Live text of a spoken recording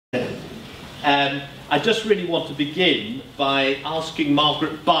I just really want to begin by asking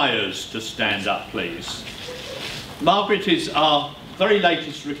Margaret Byers to stand up, please. Margaret is our very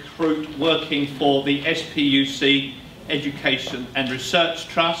latest recruit working for the SPUC Education and Research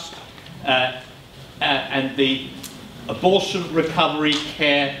Trust and the Abortion Recovery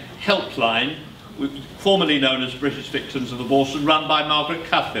Care Helpline, formerly known as British Victims of Abortion, run by Margaret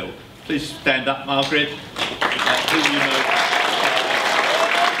Cuffield. Please stand up, Margaret. Who you know.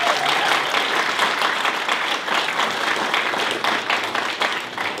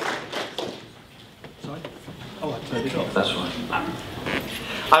 That's right.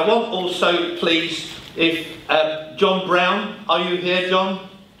 I want also, please, if John Brown, are you here, John?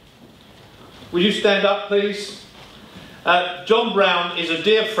 Will you stand up, please? John Brown is a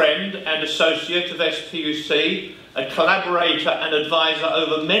dear friend and associate of SPUC, a collaborator and advisor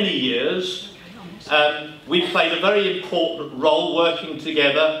over many years. We played a very important role working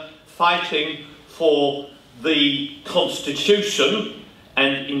together, fighting for the Constitution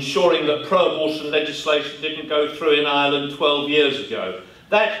and ensuring that pro-abortion legislation didn't go through in Ireland 12 years ago.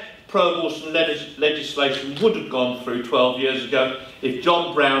 That pro-abortion legislation would have gone through 12 years ago if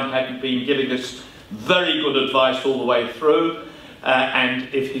John Brown hadn't been giving us very good advice all the way through, and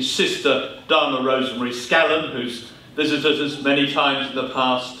if his sister Dana Rosemary Scallon, who's visited us many times in the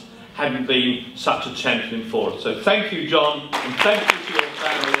past, hadn't been such a champion for us. So thank you, John, and thank you to your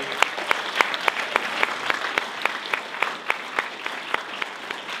family.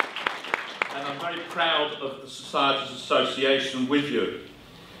 And I'm very proud of the Society's association with you.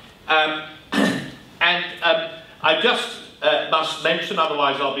 I just must mention,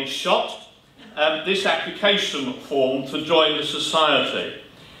 otherwise I'll be shot, this application form to join the Society.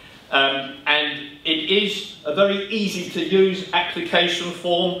 And it is a very easy to use application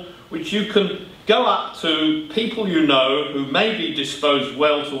form which you can go up to people you know who may be disposed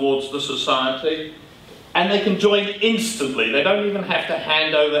well towards the Society, and they can join instantly. They don't even have to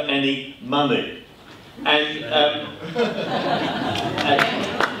hand over any money. And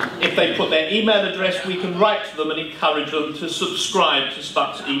if they put their email address, we can write to them and encourage them to subscribe to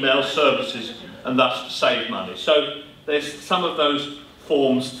SPUC's email services and thus save money. So there's some of those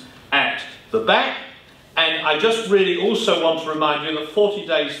forms at the back. And I just really also want to remind you that 40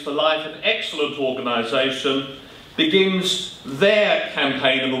 Days for Life, an excellent organisation, begins their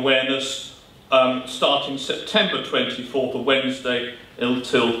campaign of awareness starting September 24th, a Wednesday,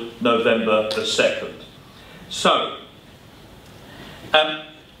 until November the 2nd. So,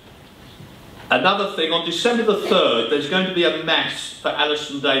 another thing, on December the 3rd, there's going to be a Mass for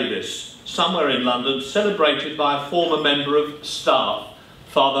Alison Davis, somewhere in London, celebrated by a former member of staff,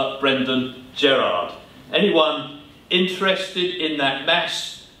 Father Brendan Gerard. Anyone interested in that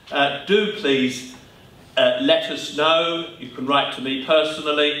Mass, do please let us know. You can write to me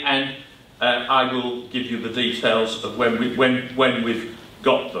personally, and I will give you the details of when we've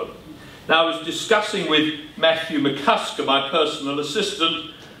got them. Now, I was discussing with Matthew McCusker, my personal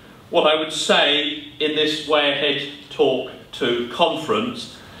assistant, what I would say in this Way Ahead talk to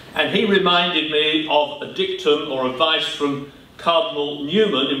conference, and he reminded me of a dictum or advice from Cardinal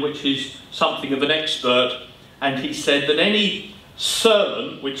Newman, in which he's something of an expert, and he said that any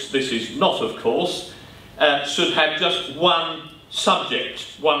sermon, which this is not of course, should have just one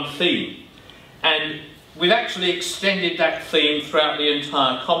subject, one theme. And we've actually extended that theme throughout the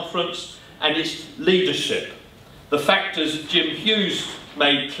entire conference, and it's leadership. The fact, as Jim Hughes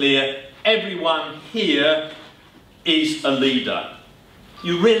made clear, everyone here is a leader.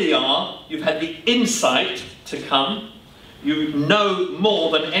 You really are. You've had the insight to come. You know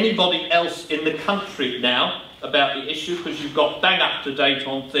more than anybody else in the country now about the issue because you've got bang up to date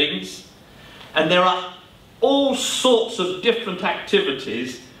on things. And there are all sorts of different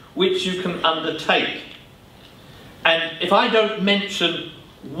activities which you can undertake. And if I don't mention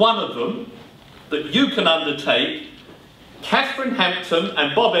one of them that you can undertake, Catherine Hampton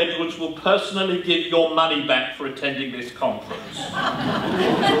and Bob Edwards will personally give your money back for attending this conference.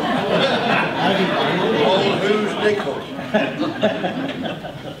 All who's nickel.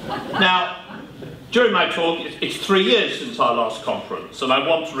 Now, during my talk, it's 3 years since our last conference, and I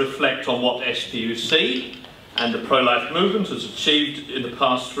want to reflect on what SPUC and the pro-life movement has achieved in the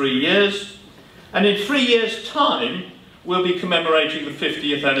past 3 years. And in 3 years' time, we'll be commemorating the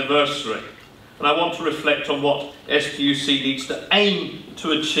 50th anniversary. And I want to reflect on what SPUC needs to aim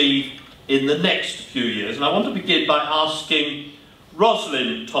to achieve in the next few years. And I want to begin by asking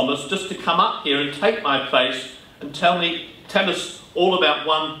Rosalind Thomas just to come up here and take my place and tell us all about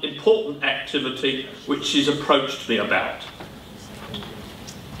one important activity which she's approached me about.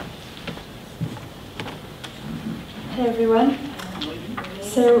 Hello everyone.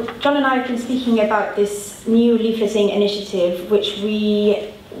 So John and I have been speaking about this new leafleting initiative, which we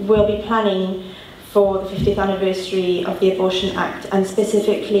will be planning for the 50th anniversary of the Abortion Act, and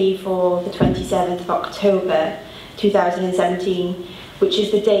specifically for the 27th of October 2017, which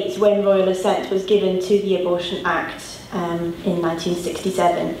is the date when royal assent was given to the Abortion Act in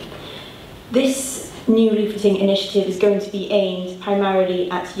 1967. This new leafleting initiative is going to be aimed primarily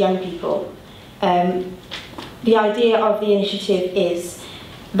at young people. The idea of the initiative is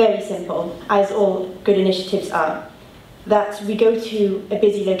very simple, as all good initiatives are. That we go to a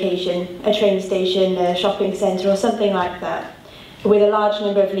busy location, a train station, a shopping centre or something like that, with a large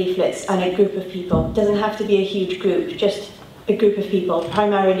number of leaflets and a group of people. It doesn't have to be a huge group, just a group of people,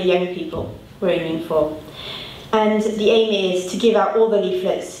 primarily young people we're aiming for. And the aim is to give out all the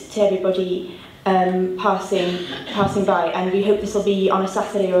leaflets to everybody passing by, and we hope this will be on a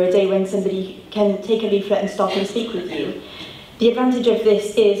Saturday or a day when somebody can take a leaflet and stop and speak with you. The advantage of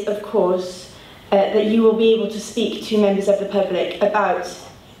this is, of course, that you will be able to speak to members of the public about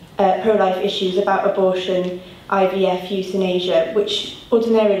pro-life issues, about abortion, IVF, euthanasia, which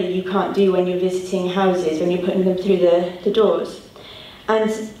ordinarily you can't do when you're visiting houses, when you're putting them through the doors.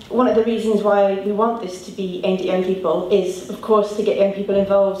 And one of the reasons why we want this to be aimed at young people is, of course, to get young people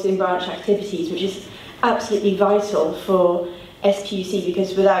involved in branch activities, which is absolutely vital for SPUC,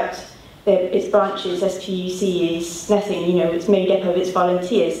 because without its branches, SPUC is nothing. You know, it's made up of its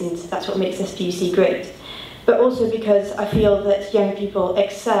volunteers, and that's what makes SPUC great. But also because I feel that young people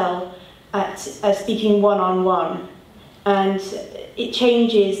excel at speaking one-on-one, and it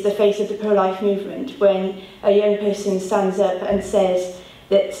changes the face of the pro-life movement when a young person stands up and says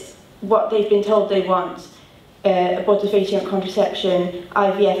that what they've been told they want, abortifacient contraception,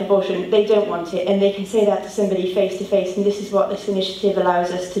 IVF, abortion, they don't want it, and they can say that to somebody face to face, and this is what this initiative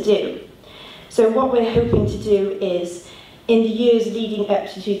allows us to do. So what we're hoping to do is, in the years leading up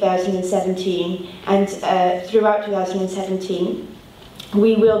to 2017 and throughout 2017,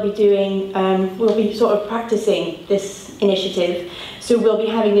 we will be doing, we'll be sort of practicing this initiative. So we'll be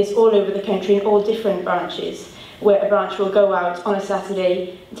having this all over the country in all different branches, where a branch will go out on a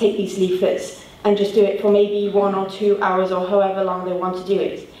Saturday, take these leaflets and just do it for maybe 1 or 2 hours or however long they want to do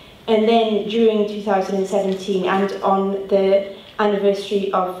it. And then during 2017 and on the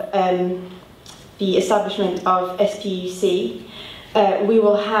anniversary of the establishment of SPUC, we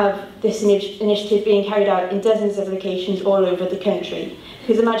will have this initiative being carried out in dozens of locations all over the country.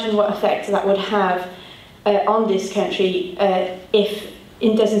 Because imagine what effect that would have on this country if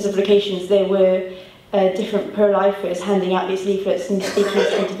in dozens of locations there were different pro-lifers handing out these leaflets and speaking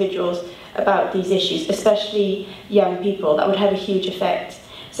to individuals about these issues, especially young people. That would have a huge effect.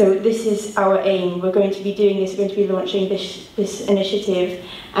 So this is our aim. We're going to be doing this, we're going to be launching this initiative,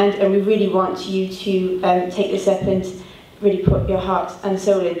 and we really want you to take this up and really put your heart and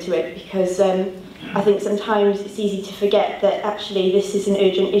soul into it, because I think sometimes it's easy to forget that actually this is an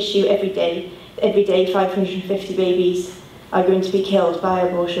urgent issue every day. Every day 550 babies are going to be killed by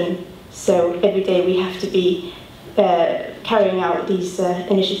abortion. So every day we have to be carrying out these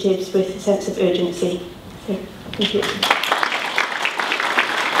initiatives with a sense of urgency. So, thank you.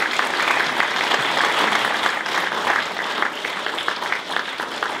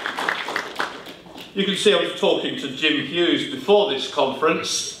 You can see I was talking to Jim Hughes before this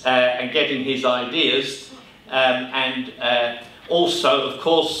conference and getting his ideas, and also, of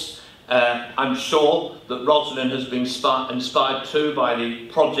course, I'm sure that Rosalind has been inspired too by the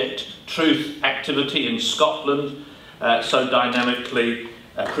Project Truth activity in Scotland, so dynamically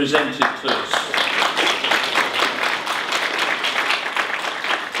presented to us.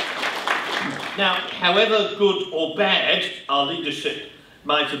 Now, however good or bad our leadership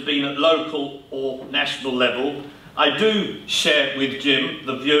might have been at local or national level, I do share with Jim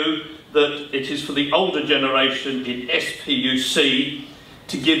the view that it is for the older generation in SPUC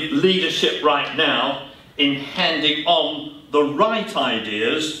to give leadership right now in handing on the right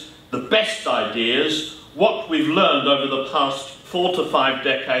ideas, the best ideas, what we've learned over the past 4 to 5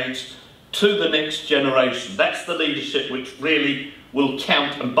 decades to the next generation. That's the leadership which really will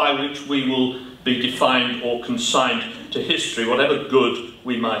count and by which we will be defined or consigned to history, whatever good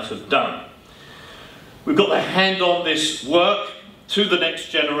we might have done. We've got to hand on this work to the next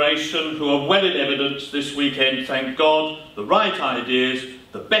generation who are well in evidence this weekend, thank God, the right ideas,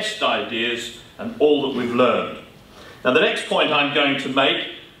 the best ideas, and all that we've learned. Now the next point I'm going to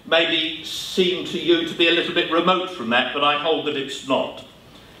make maybe seem to you to be a little bit remote from that, but I hold that it's not.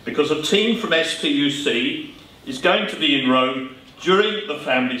 Because a team from SPUC is going to be in Rome during the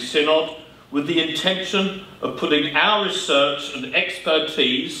Family Synod with the intention of putting our research and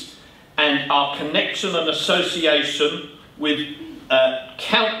expertise and our connection and association with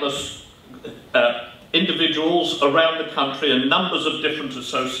countless individuals around the country and numbers of different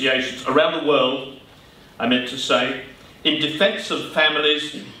associations around the world, I meant to say, in defence of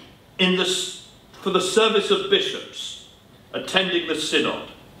families, for the service of bishops attending the synod,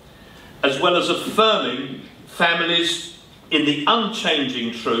 as well as affirming families in the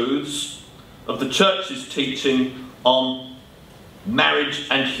unchanging truths of the Church's teaching on marriage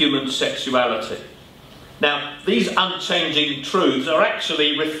and human sexuality. Now, these unchanging truths are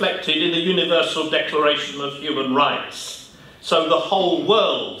actually reflected in the Universal Declaration of Human Rights. So the whole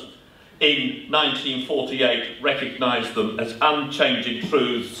world in 1948 recognised them as unchanging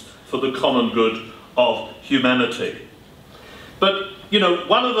truths for the common good of humanity. But, you know,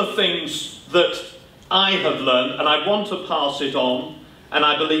 one of the things that I have learned, and I want to pass it on, and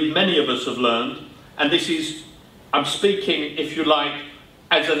I believe many of us have learned, and this is, I'm speaking, if you like,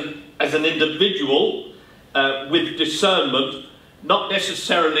 as an individual, with discernment, not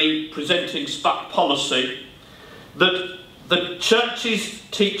necessarily presenting SPUC policy, that the Church's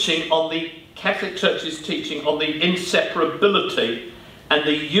teaching on the Catholic Church's teaching on the inseparability and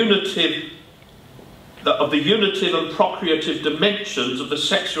the unitive and procreative dimensions of the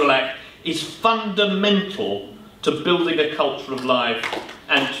sexual act is fundamental to building a culture of life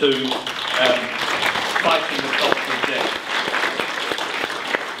and to fighting the culture of death.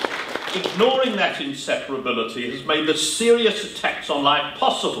 Ignoring that inseparability has made the serious attacks on life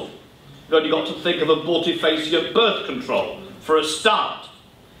possible. You've only got to think of abortifacient birth control for a start.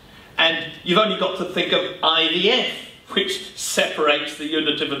 And you've only got to think of IVF, which separates the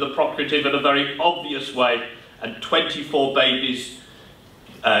unitive and the procreative in a very obvious way, and 24 babies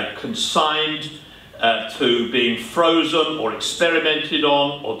consigned to being frozen or experimented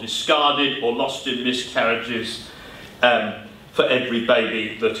on or discarded or lost in miscarriages for every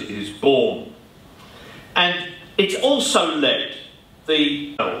baby that is born. And it's also led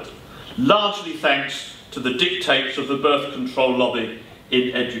the world, largely thanks to the dictates of the birth control lobby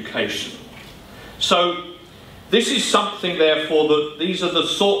in education. So this is something, therefore, that these are the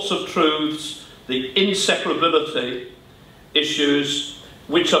sorts of truths, the inseparability issues,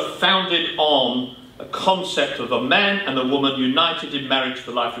 which are founded on a concept of a man and a woman united in marriage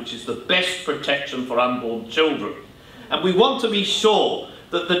for life, which is the best protection for unborn children. And we want to be sure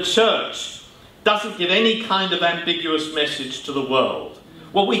that the Church doesn't give any kind of ambiguous message to the world.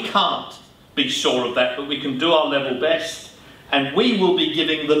 Well, we can't be sure of that, but we can do our level best, and we will be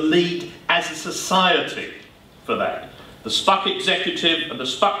giving the lead as a society for that. The SPUC executive and the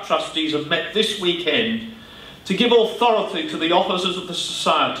SPUC trustees have met this weekend to give authority to the officers of the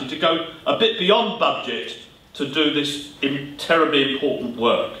society to go a bit beyond budget to do this terribly important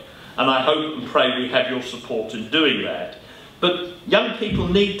work. And I hope and pray we have your support in doing that. But young people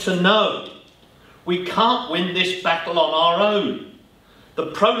need to know we can't win this battle on our own. The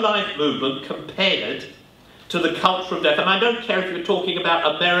pro-life movement compared to the culture of death, and I don't care if you're talking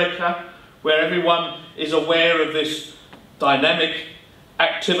about America, where everyone is aware of this dynamic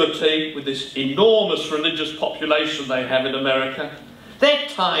activity with this enormous religious population they have in America. They're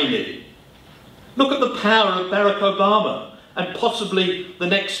tiny. Look at the power of Barack Obama and possibly the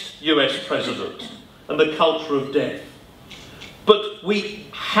next US president and the culture of death. But we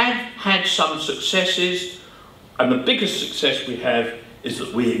have had some successes, and the biggest success we have is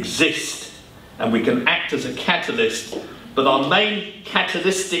that we exist and we can act as a catalyst, but our main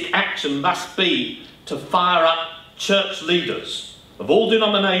catalytic action must be to fire up church leaders of all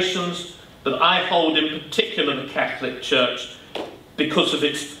denominations, but I hold in particular the Catholic Church because of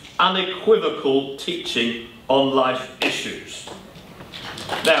its unequivocal teaching on life issues.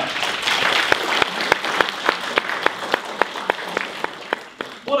 Now,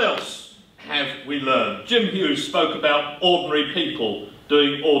 what else have we learned? Jim Hughes spoke about ordinary people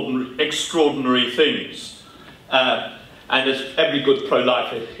doing extraordinary things. And as every good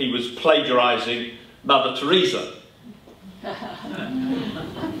pro-lifer, he was plagiarising Mother Teresa.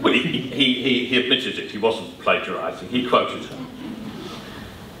 Well, he admitted it, he wasn't plagiarising, he quoted her.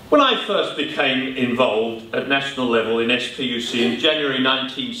 When I first became involved at national level in SPUC in January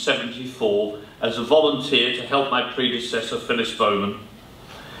 1974 as a volunteer to help my predecessor Phyllis Bowman,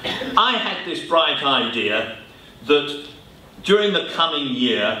 I had this bright idea that during the coming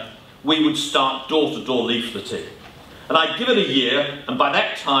year we would start door-to-door leafleting. And I'd give it a year, and by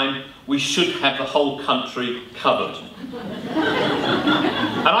that time we should have the whole country covered.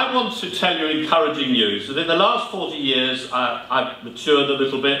 And I want to tell you encouraging news that in the last 40 years I've matured a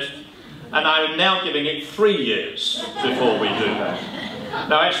little bit, and I'm now giving it 3 years before we do that.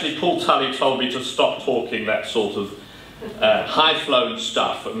 Now actually Paul Tully told me to stop talking that sort of high-flown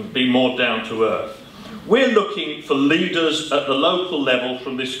stuff and be more down to earth. We're looking for leaders at the local level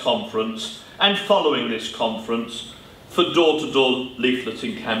from this conference and following this conference for door-to-door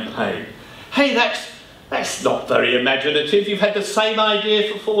leafleting campaign. Hey, that's not very imaginative. You've had the same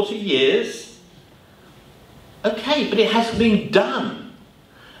idea for 40 years. Okay, but it hasn't been done.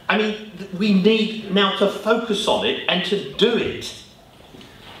 I mean, we need now to focus on it and to do it.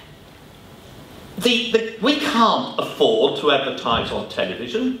 We can't afford to advertise on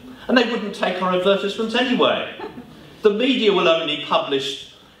television, and they wouldn't take our advertisements anyway. The media will only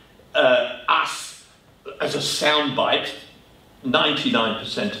publish us as a soundbite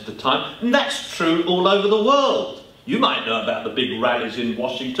 99% of the time, and that's true all over the world. You might know about the big rallies in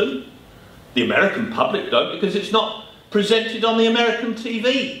Washington. The American public don't, because it's not presented on the American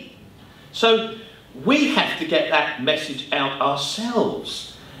TV. So we have to get that message out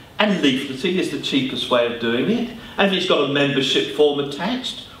ourselves. And leafleting is the cheapest way of doing it. And if it's got a membership form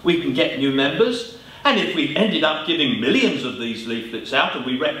attached, we can get new members. And if we ended up giving millions of these leaflets out, and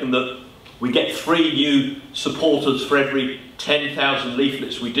we reckon that we get 3 new supporters for every 10,000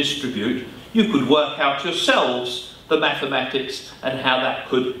 leaflets we distribute, you could work out yourselves the mathematics and how that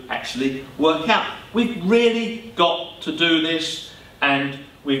could actually work out. We've really got to do this, and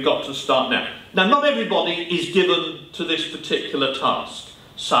we've got to start now. Now, not everybody is given to this particular task.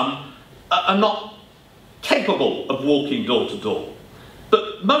 Some are not capable of walking door to door.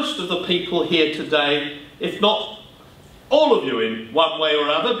 But most of the people here today, if not all of you in one way or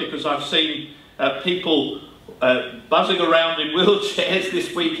other, because I've seen people buzzing around in wheelchairs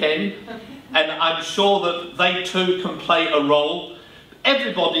this weekend, and I'm sure that they too can play a role.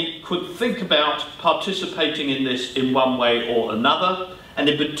 Everybody could think about participating in this in one way or another, and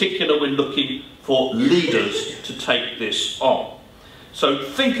in particular we're looking for leaders to take this on. So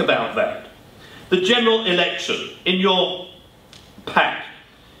think about that. The general election. In your pack,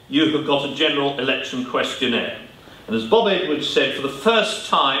 you have got a general election questionnaire. And as Bob Edwards said, for the first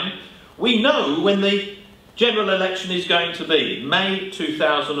time, we know when the general election is going to be, May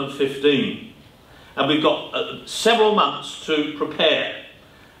 2015. And we've got several months to prepare.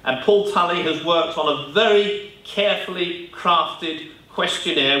 And Paul Tully has worked on a very carefully crafted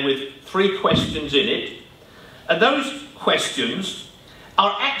questionnaire with 3 questions in it. And those questions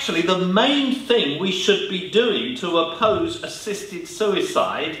are actually the main thing we should be doing to oppose assisted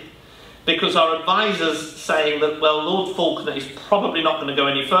suicide, because our advisors saying that, well, Lord Falconer is probably not going to go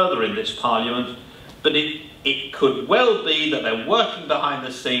any further in this Parliament, but it could well be that they're working behind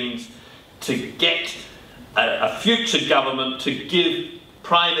the scenes to get a future government to give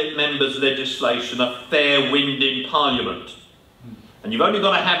private members' legislation a fair wind in Parliament. And you've only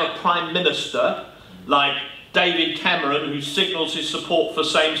got to have a Prime Minister like David Cameron, who signals his support for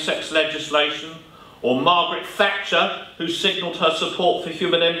same-sex legislation, or Margaret Thatcher, who signalled her support for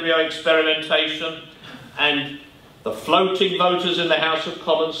human embryo experimentation, and the floating voters in the House of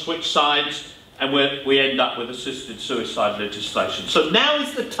Commons switch sides, and we end up with assisted suicide legislation. So now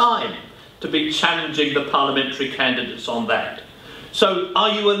is the time to be challenging the parliamentary candidates on that. So are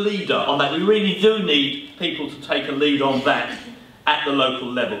you a leader on that? We really do need people to take a lead on that at the local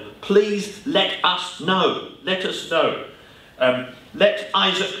level. Please let us know. Let us know. Let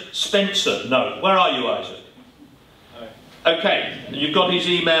Isaac Spencer know. Where are you, Isaac? Okay, you've got his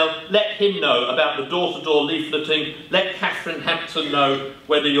email. Let him know about the door-to-door leafleting. Let Catherine Hampton know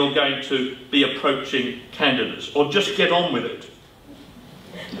whether you're going to be approaching candidates, or just get on with it.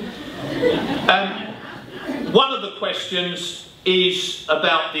 One of the questions is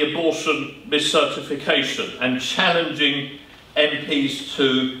about the abortion miscertification and challenging MPs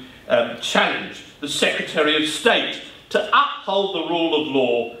to challenge the Secretary of State to uphold the rule of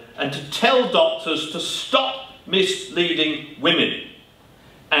law and to tell doctors to stop misleading women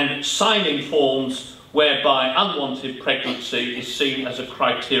and signing forms whereby unwanted pregnancy is seen as a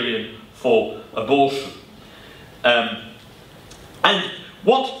criterion for abortion. And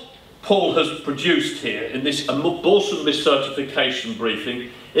what Paul has produced here in this abortion miscertification briefing,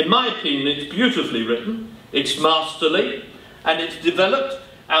 in my opinion, it's beautifully written, it's masterly, and it's developed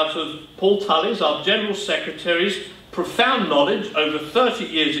out of Paul Tully's, our General Secretary's, profound knowledge over 30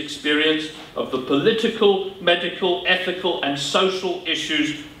 years' experience of the political, medical, ethical and social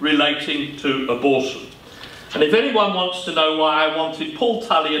issues relating to abortion. And if anyone wants to know why I wanted Paul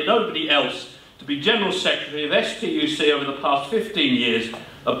Tully and nobody else to be General Secretary of SPUC over the past 15 years,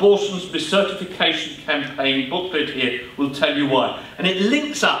 Abortion's Miscertification Campaign booklet here will tell you why. And it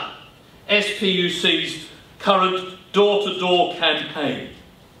links up SPUC's current door-to-door campaign.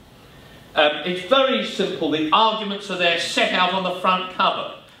 It's very simple. The arguments are there set out on the front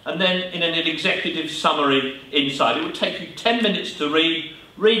cover and then in an executive summary inside. It would take you 10 minutes to read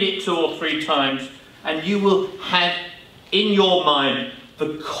it 2 or 3 times, and you will have in your mind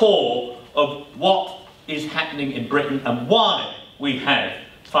the core of what is happening in Britain and why we have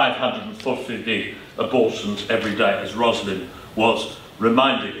 550 abortions every day, as Rosalind was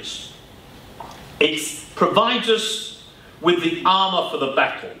reminding us. It provides us with the armour for the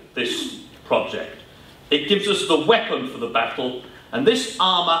battle, this project. It gives us the weapon for the battle, and this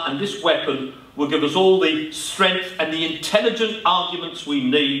armour and this weapon will give us all the strength and the intelligent arguments we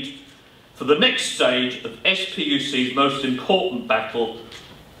need for the next stage of SPUC's most important battle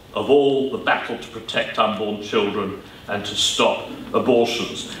of all, the battle to protect unborn children and to stop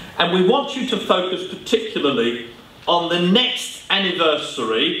abortions. And we want you to focus particularly on the next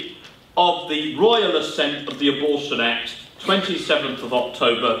anniversary of the Royal Assent of the Abortion Act, 27th of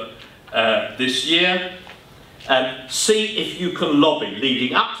October this year. See if you can lobby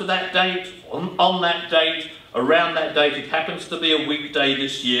leading up to that date, on that date, around that date. It happens to be a weekday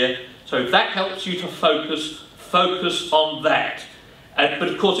this year, so if that helps you to focus on that. But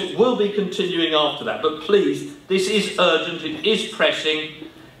of course it will be continuing after that. But please, this is urgent, it is pressing,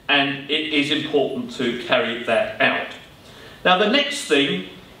 and it is important to carry that out. Now the next thing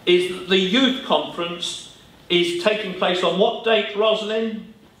is that the youth conference is taking place on what date,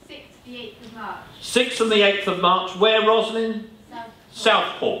 Rosalind? 6th to the 8th of March. 6th and the 8th of March. Where, Rosalind?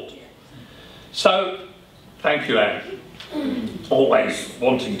 Southport. So, thank you, Anne. Always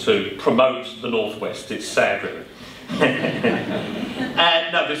wanting to promote the Northwest. It's sad, really.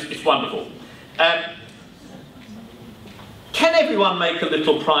 No, it's wonderful. Can everyone make a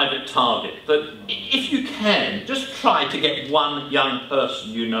little private target? That if you can, just try to get one young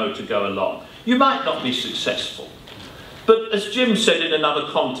person you know to go along. You might not be successful, but as Jim said in another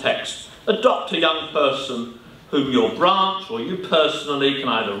context, adopt a young person whom your branch or you personally can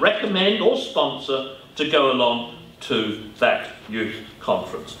either recommend or sponsor to go along to that youth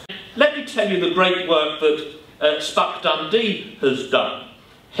conference. Let me tell you the great work that SPUC Dundee has done.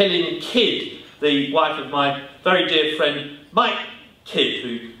 Helen Kidd, the wife of my very dear friend Mike Kidd,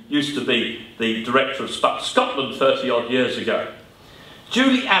 who used to be the director of SPUC Scotland 30 odd years ago.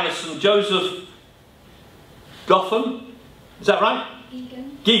 Julie Allison, Joseph Goffin, is that right?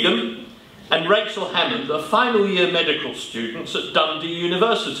 Geoghegan, and Rachel Hammond are final year medical students at Dundee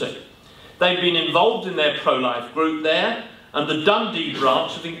University. They've been involved in their pro-life group there, and the Dundee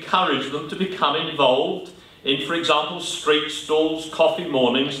branch have encouraged them to become involved in, for example, street stalls, coffee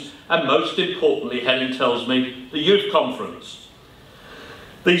mornings, and most importantly, Helen tells me, the youth conference.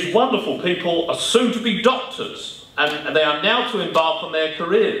 These wonderful people are soon to be doctors, and they are now to embark on their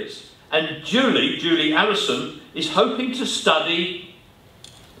careers. And Julie Allison, is hoping to study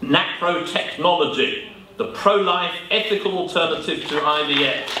naprotechnology, the pro-life ethical alternative to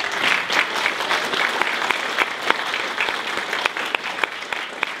IVF.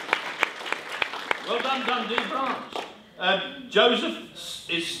 Well done, Dundee branch. Joseph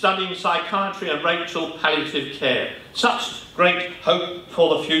is studying psychiatry and Rachel palliative care. Such great hope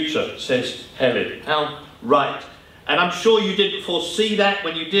for the future, says Helen. How right. And I'm sure you didn't foresee that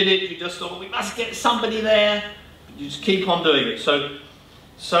when you did it. You just thought, we must get somebody there. You just keep on doing it.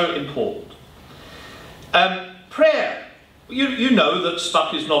 So important. Prayer. You know that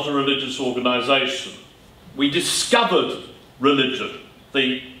SPUC is not a religious organisation. We discovered religion.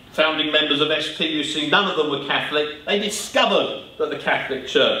 The founding members of SPUC, none of them were Catholic. They discovered that the Catholic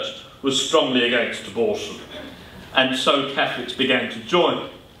Church was strongly against abortion. And so Catholics began to join.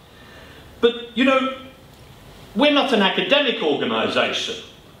 But, you know, we're not an academic organisation,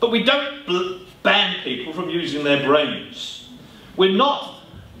 but we don't ban people from using their brains. We're not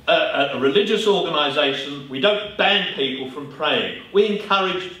a religious organisation. We don't ban people from praying. We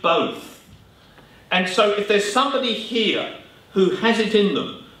encourage both. And so if there's somebody here who has it in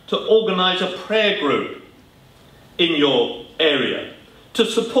them to organise a prayer group in your area, to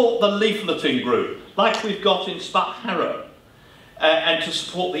support the leafleting group, like we've got in SPUC Harrow, and to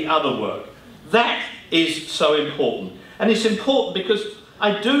support the other work, that is so important. And it's important because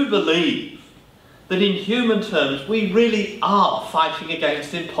I do believe that in human terms we really are fighting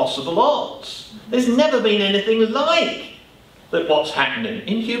against impossible odds. There's never been anything like that what's happening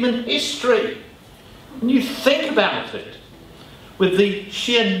in human history. When you think about it, with the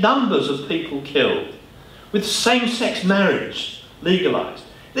sheer numbers of people killed, with same-sex marriage legalised,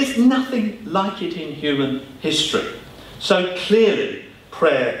 there's nothing like it in human history. So clearly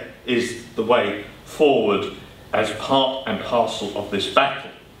prayer is the way forward as part and parcel of this battle.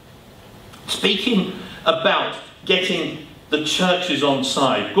 Speaking about getting the churches on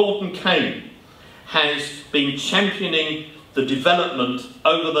side, Gordon Kane has been championing the development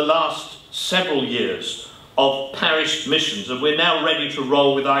over the last several years of parish missions, and we're now ready to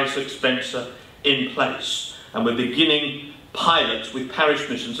roll with Isaac Spencer in place. And we're beginning pilots with parish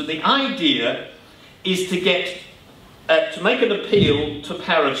missions. And the idea is to get, to make an appeal to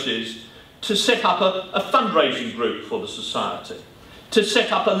parishes to set up a fundraising group for the society, to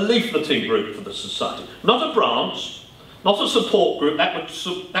set up a leafleting group for the society. Not a branch, not a support group, that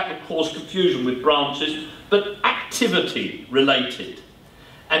would cause confusion with branches, but activity related.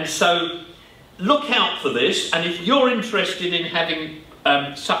 And so look out for this, and if you're interested in having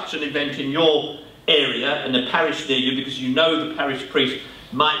such an event in your area and a parish near you, because you know the parish priest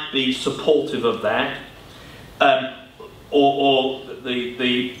might be supportive of that, or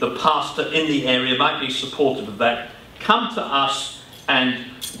the pastor in the area might be supportive of that, come to us and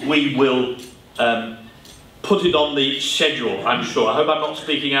we will put it on the schedule, I'm sure. I hope I'm not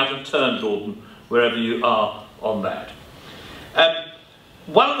speaking out of turn, Gordon, wherever you are on that.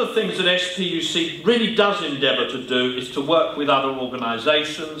 One of the things that SPUC really does endeavour to do is to work with other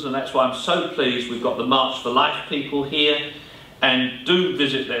organisations, and that's why I'm so pleased we've got the March for Life people here, and do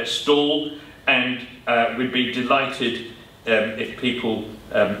visit their stall, and we'd be delighted if people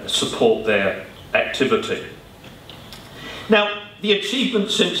support their activity. Now, the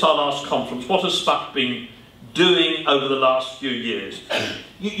achievements since our last conference, what has SPUC been doing over the last few years?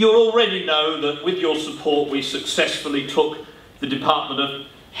 You already know that with your support we successfully took the Department of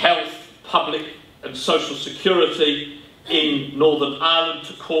Health, Public and Social Security in Northern Ireland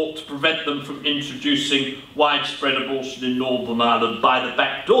to court to prevent them from introducing widespread abortion in Northern Ireland by the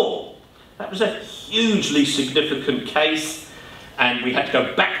back door. That was a hugely significant case, and we had to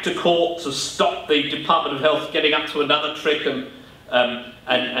go back to court to stop the Department of Health getting up to another trick and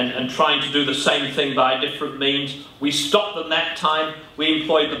trying to do the same thing by different means. We stopped them that time. We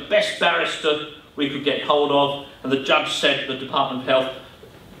employed the best barrister we could get hold of, and the judge said the Department of Health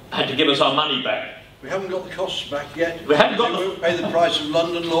had to give us our money back. We haven't got the costs back yet. We haven't got the... won't pay the price of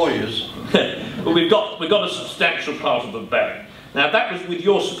London lawyers. But we've got a substantial part of them back. Now that was with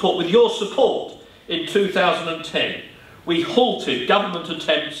your support. With your support in 2010, we halted government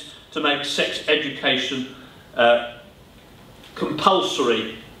attempts to make sex education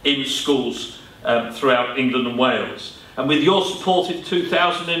compulsory in schools throughout England and Wales. And with your support in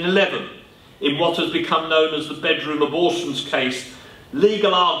 2011, in what has become known as the bedroom abortions case,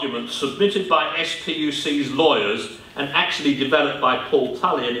 legal arguments submitted by SPUC's lawyers and actually developed by Paul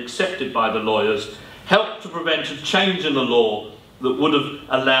Tully and accepted by the lawyers helped to prevent a change in the law that would have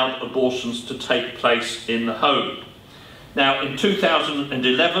allowed abortions to take place in the home. Now in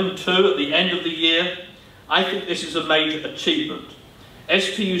 2011 too, at the end of the year, I think this is a major achievement.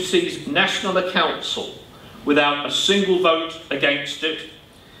 SPUC's National Council, without a single vote against it,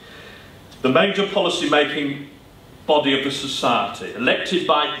 the major policy-making body of the society, elected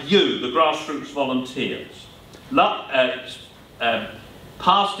by you, the grassroots volunteers,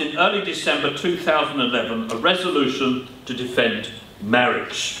 passed in early December 2011 a resolution to defend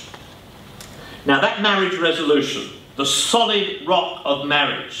marriage. Now that marriage resolution, the solid rock of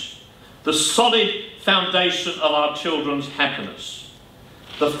marriage, the solid foundation of our children's happiness,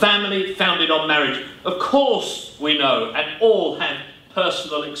 the family founded on marriage. Of course we know and all have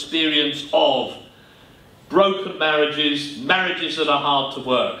personal experience of broken marriages, marriages that are hard to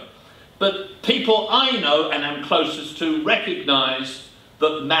work. But people I know and am closest to recognise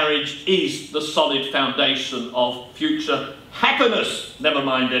that marriage is the solid foundation of future happiness, never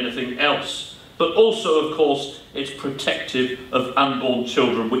mind anything else. But also, of course, it's protective of unborn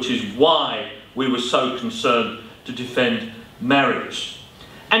children, which is why we were so concerned to defend marriage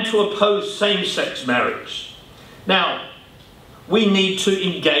and to oppose same-sex marriage. Now, we need to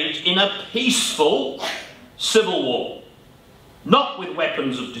engage in a peaceful civil war, not with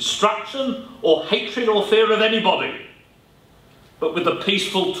weapons of destruction or hatred or fear of anybody, but with the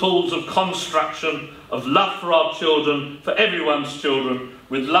peaceful tools of construction, of love for our children, for everyone's children,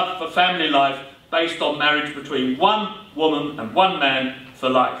 with love for family life based on marriage between one woman and one man for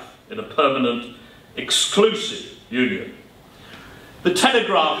life in a permanent, exclusive union. The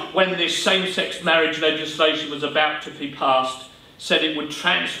Telegraph, when this same-sex marriage legislation was about to be passed, said it would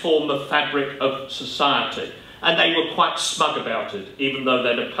transform the fabric of society. And they were quite smug about it, even though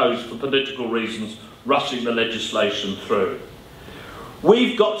they'd opposed for political reasons rushing the legislation through.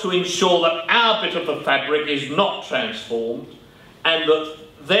 We've got to ensure that our bit of the fabric is not transformed, and that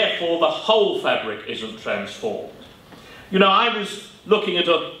therefore the whole fabric isn't transformed. You know, I was looking at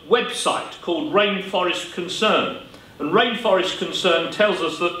a website called Rainforest Concern, and Rainforest Concern tells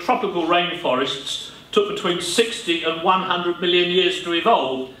us that tropical rainforests took between 60 and 100 million years to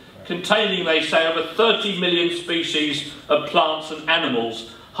evolve, containing, they say, over 30 million species of plants and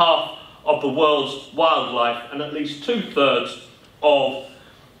animals, half of the world's wildlife, and at least 2/3 of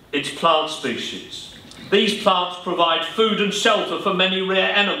its plant species. These plants provide food and shelter for many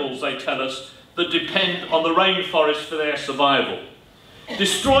rare animals, they tell us, that depend on the rainforest for their survival.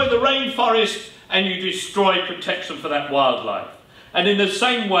 Destroy the rainforest and you destroy protection for that wildlife. And in the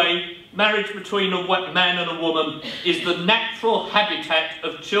same way, marriage between a man and a woman is the natural habitat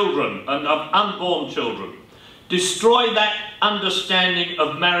of children and of unborn children. Destroy that understanding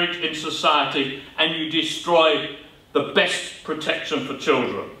of marriage in society and you destroy the best protection for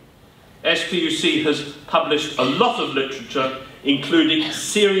children. SPUC has published a lot of literature, including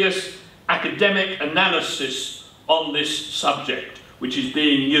serious academic analysis on this subject, which is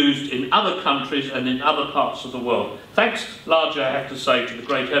being used in other countries and in other parts of the world. Thanks largely, I have to say, to the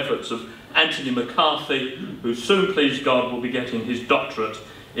great efforts of Anthony McCarthy, who soon, please God, will be getting his doctorate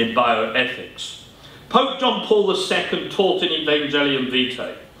in bioethics. Pope John Paul II taught in Evangelium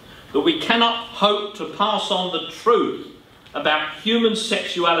Vitae that we cannot hope to pass on the truth about human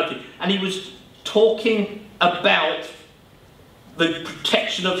sexuality, and he was talking about the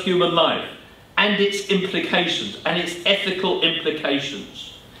protection of human life and its implications and its ethical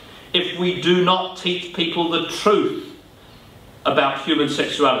implications if we do not teach people the truth about human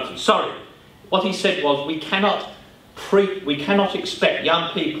sexuality. Sorry, what he said was we cannot expect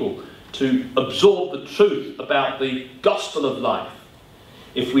young people to absorb the truth about the gospel of life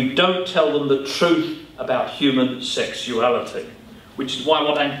if we don't tell them the truth about human sexuality, which is why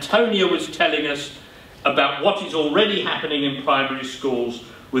what Antonia was telling us about what is already happening in primary schools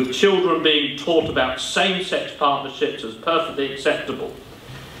with children being taught about same-sex partnerships as perfectly acceptable.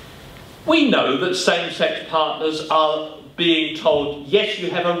 We know that same-sex partners are being told, yes, you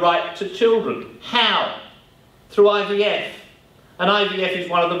have a right to children. How? Through IVF. And IVF is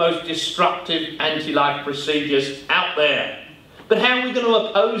one of the most destructive anti-life procedures out there. But how are we going to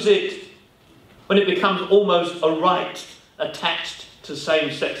oppose it when it becomes almost a right attached to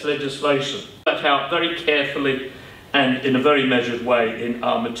same-sex legislation? That out very carefully and in a very measured way in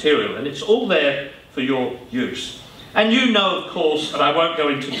our material, and it's all there for your use. And you know, of course, and I won't go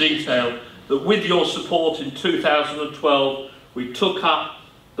into detail, that with your support in 2012 we took up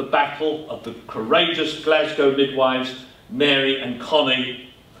the battle of the courageous Glasgow midwives Mary and Connie,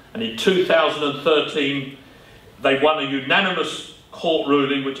 and in 2013 they won a unanimous court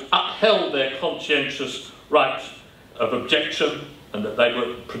ruling which upheld their conscientious right of objection, and that they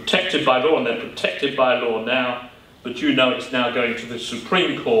were protected by law, and they're protected by law now. But you know it's now going to the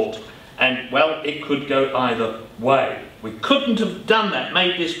Supreme Court, and, well, it could go either way. We couldn't have done that,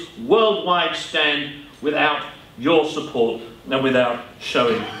 made this worldwide stand without your support and without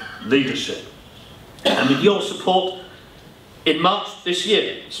showing leadership. And with your support, in March this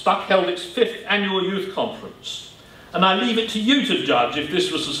year, SPUC held its 5th annual youth conference. And I leave it to you to judge if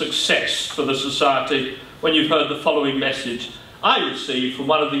this was a success for the society when you've heard the following message I received from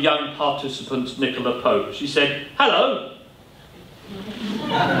one of the young participants, Nicola Pope. She said, "Hello."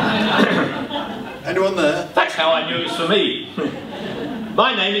 Anyone there? That's how I knew it was for me.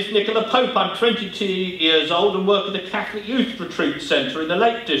 "My name is Nicola Pope. I'm 22 years old and work at the Catholic Youth Retreat Centre in the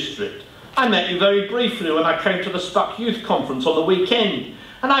Lake District. I met you very briefly when I came to the SPUC Youth Conference on the weekend,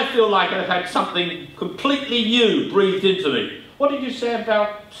 and I feel like I've had something completely new breathed into me." What did you say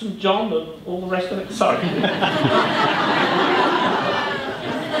about St John and all the rest of it? Sorry.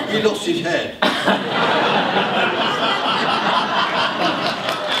 He lost his head.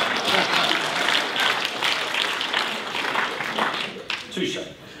 Touche.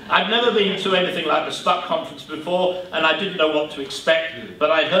 I'd never been to anything like the SPUC conference before, and I didn't know what to expect, but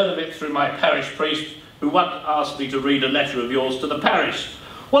I'd heard of it through my parish priest, who once asked me to read a letter of yours to the parish.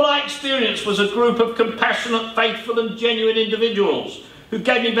 What I experienced was a group of compassionate, faithful and genuine individuals who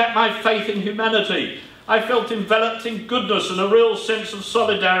gave me back my faith in humanity. I felt enveloped in goodness and a real sense of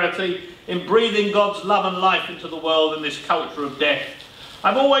solidarity in breathing God's love and life into the world in this culture of death.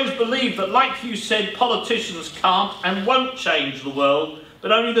 I've always believed that, like you said, politicians can't and won't change the world,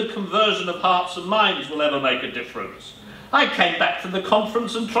 but only the conversion of hearts and minds will ever make a difference. I came back from the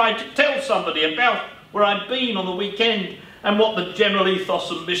conference and tried to tell somebody about where I'd been on the weekend and what the general ethos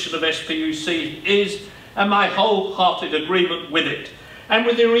and mission of SPUC is, and my wholehearted agreement with it. And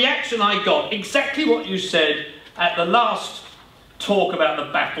with the reaction I got, exactly what you said at the last talk about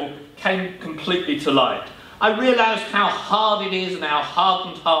the battle came completely to light. I realised how hard it is and how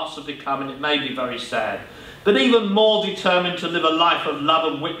hardened hearts have become, and it made me very sad. But even more determined to live a life of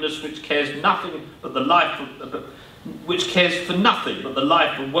love and witness which cares nothing but the life of, which cares for nothing but the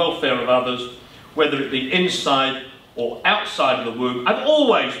life and welfare of others, whether it be inside or outside of the womb. I've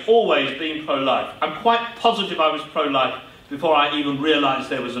always been pro-life. I'm quite positive I was pro-life before I even realised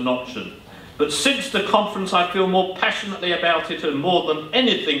there was an option. But since the conference, I feel more passionately about it, and more than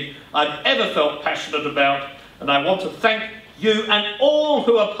anything I've ever felt passionate about. And I want to thank you and all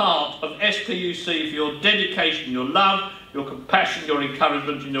who are part of SPUC for your dedication, your love, your compassion, your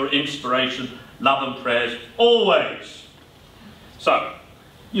encouragement and your inspiration, love and prayers, always. So,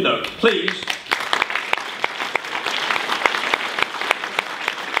 you know, please,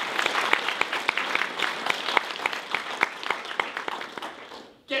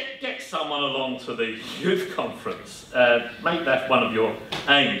 get someone along to the youth conference. Make that one of your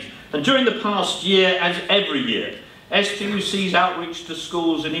aims. And during the past year, as every year, SPUC's outreach to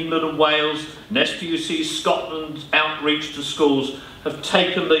schools in England and Wales and SPUC's Scotland's outreach to schools have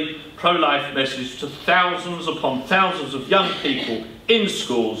taken the pro-life message to thousands upon thousands of young people in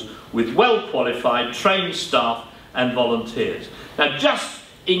schools with well-qualified, trained staff and volunteers. Now, just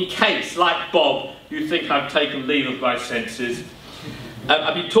in case, like Bob, you think I've taken leave of my senses,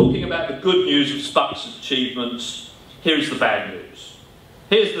 I've been talking about the good news of SPUC's achievements. Here's the bad news.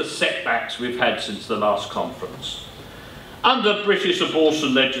 Here's the setbacks we've had since the last conference. Under British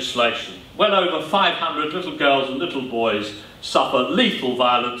abortion legislation, well over 500 little girls and little boys suffer lethal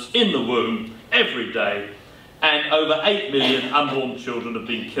violence in the womb every day, and over 8 million unborn children have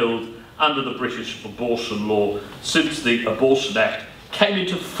been killed under the British abortion law since the Abortion Act came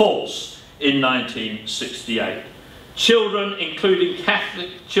into force in 1968. Children, including Catholic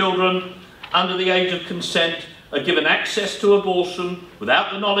children under the age of consent, are given access to abortion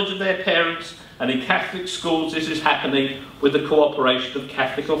without the knowledge of their parents, and in Catholic schools this is happening with the cooperation of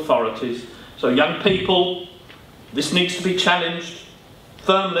Catholic authorities. So young people, this needs to be challenged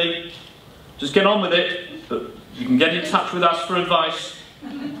firmly. Just get on with it, but you can get in touch with us for advice.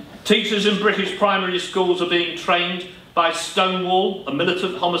 Teachers in British primary schools are being trained by Stonewall, a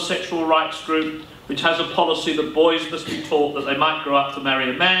militant homosexual rights group which has a policy that boys must be taught that they might grow up to marry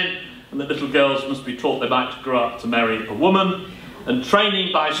a man, and that little girls must be taught they might grow up to marry a woman. And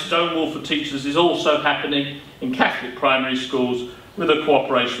training by Stonewall for teachers is also happening in Catholic primary schools with the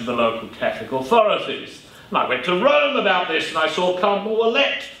cooperation of the local Catholic authorities. And I went to Rome about this, and I saw Cardinal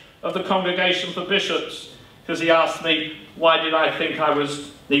Ouellet of the Congregation for Bishops, because he asked me why did I think I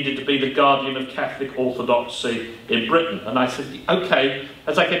needed to be the guardian of Catholic orthodoxy in Britain. And I said, okay,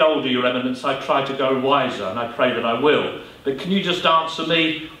 as I get older, Your Eminence, I try to go wiser, and I pray that I will. But can you just answer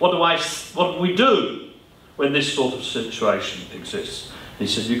me, what do we do when this sort of situation exists? He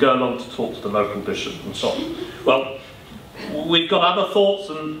says, you go along to talk to the local bishop and so on. Well, we've got other thoughts,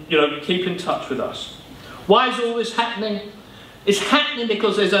 and keep in touch with us. Why is all this happening? It's happening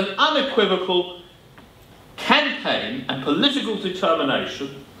because there's an unequivocal campaign and political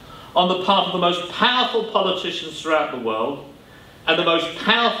determination on the part of the most powerful politicians throughout the world and the most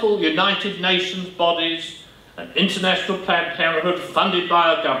powerful United Nations bodies and International Planned Parenthood funded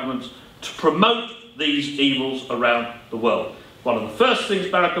by our governments to promote these evils around the world. One of the first things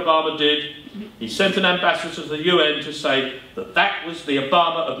Barack Obama did, he sent an ambassador to the UN to say that that was the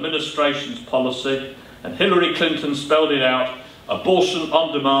Obama administration's policy, and Hillary Clinton spelled it out: abortion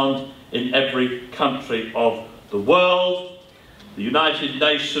on demand in every country of the world. The United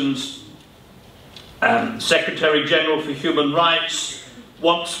Nations Secretary General for Human Rights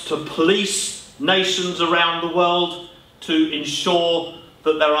wants to police nations around the world to ensure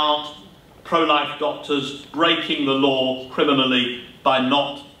that there aren't pro-life doctors breaking the law criminally by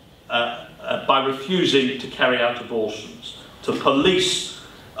refusing to carry out abortions, to police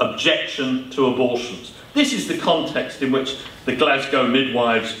objection to abortions. This is the context in which the Glasgow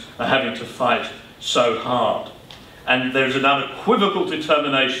midwives are having to fight so hard. And there's an unequivocal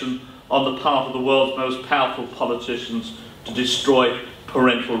determination on the part of the world's most powerful politicians to destroy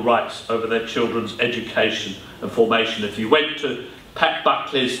parental rights over their children's education and formation. If you went to Pat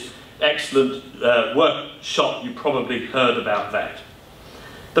Buckley's excellent workshop, you probably heard about that.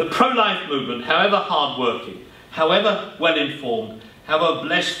 The pro-life movement, however hard-working, however well-informed, however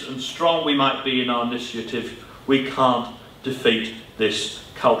blessed and strong we might be in our initiative, we can't defeat this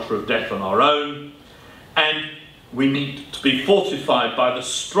culture of death on our own. And we need to be fortified by the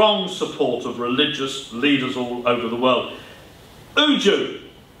strong support of religious leaders all over the world. Uju,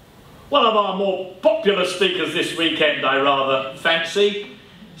 one of our more popular speakers this weekend, I rather fancy,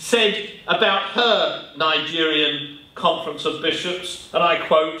 said about her Nigerian Conference of Bishops, and I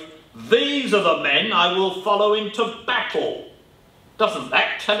quote, "These are the men I will follow into battle." Doesn't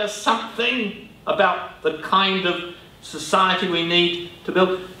that tell us something about the kind of society we need to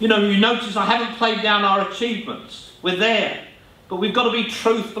build? You notice I haven't played down our achievements. We're there. But we've got to be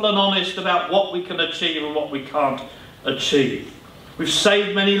truthful and honest about what we can achieve and what we can't achieve. We've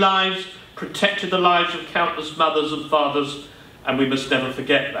saved many lives, protected the lives of countless mothers and fathers, and we must never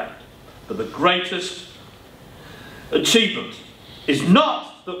forget that. But the greatest achievement is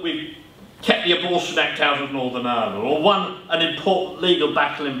not that we've kept the Abortion Act out of Northern Ireland, or won an important legal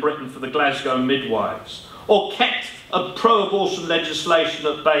battle in Britain for the Glasgow midwives, or kept a pro-abortion legislation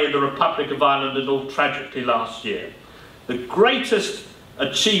at bay in the Republic of Ireland until tragically last year. The greatest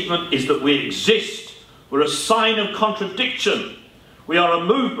achievement is that we exist. We're a sign of contradiction. We are a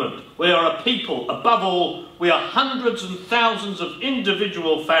movement. We are a people. Above all, we are hundreds and thousands of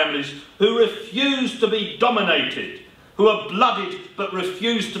individual families who refuse to be dominated, who are blooded but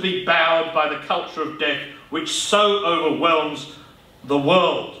refuse to be bowed by the culture of death which so overwhelms the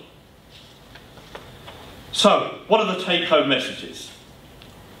world. So, what are the take-home messages?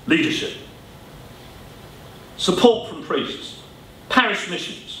 Leadership. Support from priests. Parish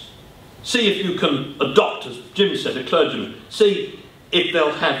missions. See if you can adopt, as Jim said, a clergyman. See if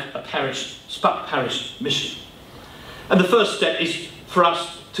they'll have a SPUC parish mission. And the first step is for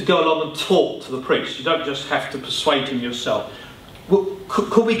us to go along and talk to the priest. You don't just have to persuade him yourself. Well,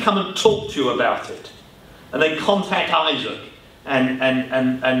 could we come and talk to you about it? And then contact Isaac.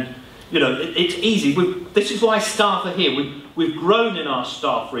 And you know, it's easy. This is why staff are here. We've grown in our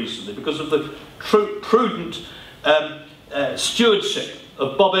staff recently because of the prudent stewardship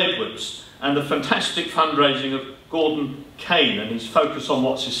of Bob Edwards and the fantastic fundraising of Gordon Kane and his focus on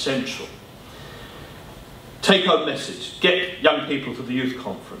what's essential. Take-home message. Get young people to the youth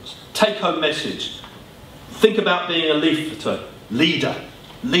conference. Take-home message. Think about being a leafleter. Leader.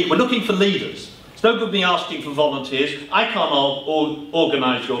 We're looking for leaders. It's no good me asking for volunteers. I can't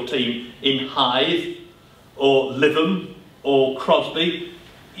organise your team in Hythe or Lytham or Crosby.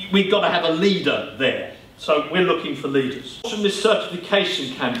 We've got to have a leader there. So we're looking for leaders. From this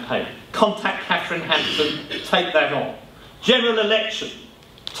certification campaign, contact Catherine Hampton, take that on. General election,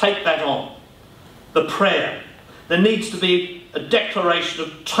 take that on. The prayer. There needs to be a declaration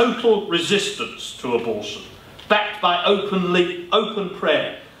of total resistance to abortion, backed by open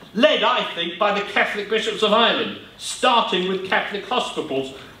prayer. Led, I think, by the Catholic bishops of Ireland, starting with Catholic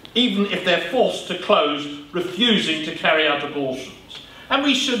hospitals, even if they're forced to close, refusing to carry out abortions. And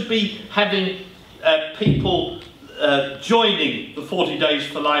we should be having people joining the 40 Days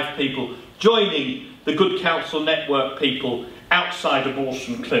for Life people, joining the Good Counsel Network people outside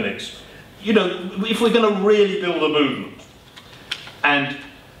abortion clinics. You know, if we're going to really build a movement. And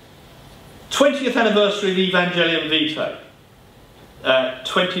 20th anniversary of Evangelium Vitae,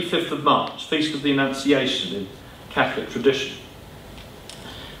 25th of March, Feast of the Annunciation in Catholic tradition.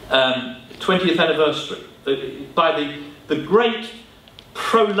 20th anniversary, by the great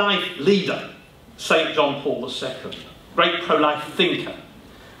pro-life leader, St. John Paul II, great pro-life thinker.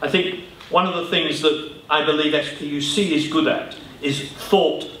 I think one of the things that I believe SPUC is good at is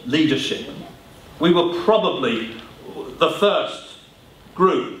thought leadership. We were probably the first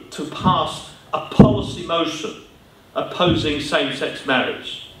group to pass a policy motion opposing same-sex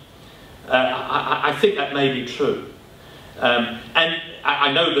marriage. I think that may be true. And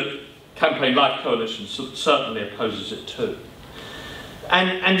I know that Campaign Life Coalition certainly opposes it too.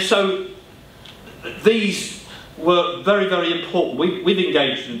 And so these were very, very important. We've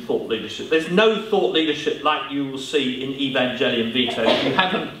engaged in thought leadership. There's no thought leadership like you will see in Evangelium Vitae. If you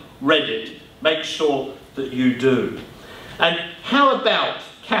haven't read it, make sure that you do. And how about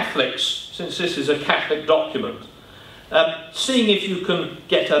Catholics, since this is a Catholic document, seeing if you can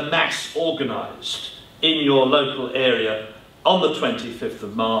get a mass organised in your local area on the 25th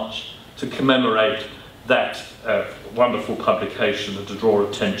of March to commemorate that wonderful publication and to draw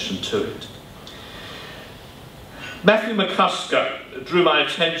attention to it. Matthew McCusker drew my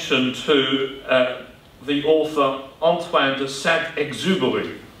attention to the author Antoine de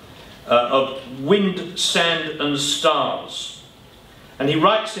Saint-Exupéry of Wind, Sand and Stars. And he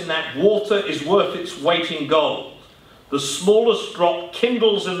writes in that, water is worth its weight in gold. The smallest drop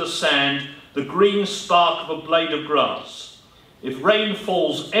kindles in the sand the green spark of a blade of grass. If rain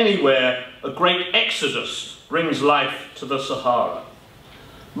falls anywhere, a great exodus brings life to the Sahara.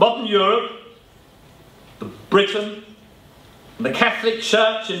 Modern Europe, Britain, and the Catholic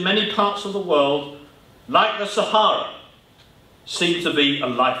Church in many parts of the world, like the Sahara, seem to be a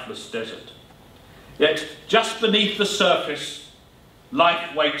lifeless desert. Yet, just beneath the surface,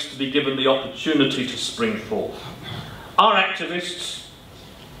 life waits to be given the opportunity to spring forth. Our activists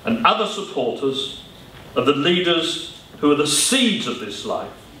and other supporters are the leaders who are the seeds of this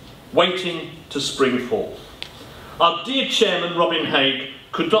life, waiting to spring forth. Our dear chairman, Robin Haig,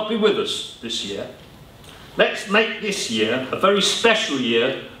 could not be with us this year. Let's make this year a very special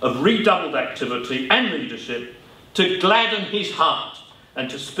year of redoubled activity and leadership to gladden his heart and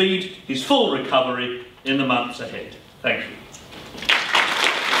to speed his full recovery in the months ahead. Thank you.